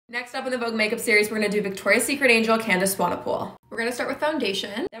Next up in the Vogue makeup series, we're gonna do Victoria's Secret Angel Candice Swanepoel. We're gonna start with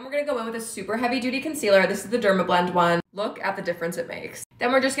foundation. Then we're gonna go in with a super heavy duty concealer. This is the Dermablend one. Look at the difference it makes.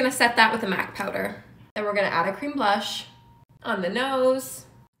 Then we're just gonna set that with a MAC powder. Then we're gonna add a cream blush on the nose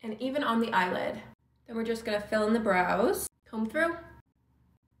and even on the eyelid. Then we're just gonna fill in the brows, comb through,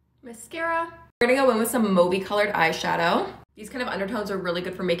 mascara. We're gonna go in with some mauvey colored eyeshadow. These kind of undertones are really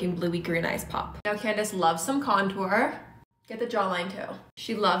good for making bluey green eyes pop. Now Candice loves some contour. Get the jawline too.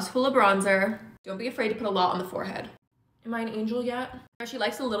 She loves Hoola bronzer. Don't be afraid to put a lot on the forehead. Am I an angel yet? Now she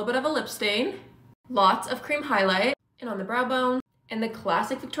likes a little bit of a lip stain. Lots of cream highlight and on the brow bone. And the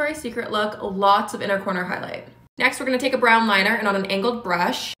classic Victoria's Secret look, lots of inner corner highlight. Next, we're gonna take a brown liner and on an angled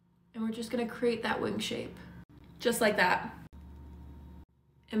brush, and we're just gonna create that wing shape. Just like that.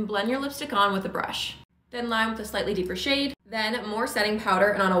 And blend your lipstick on with a brush. Then line with a slightly deeper shade. Then more setting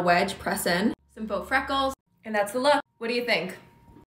powder and on a wedge, press in some faux freckles. And that's the look. What do you think?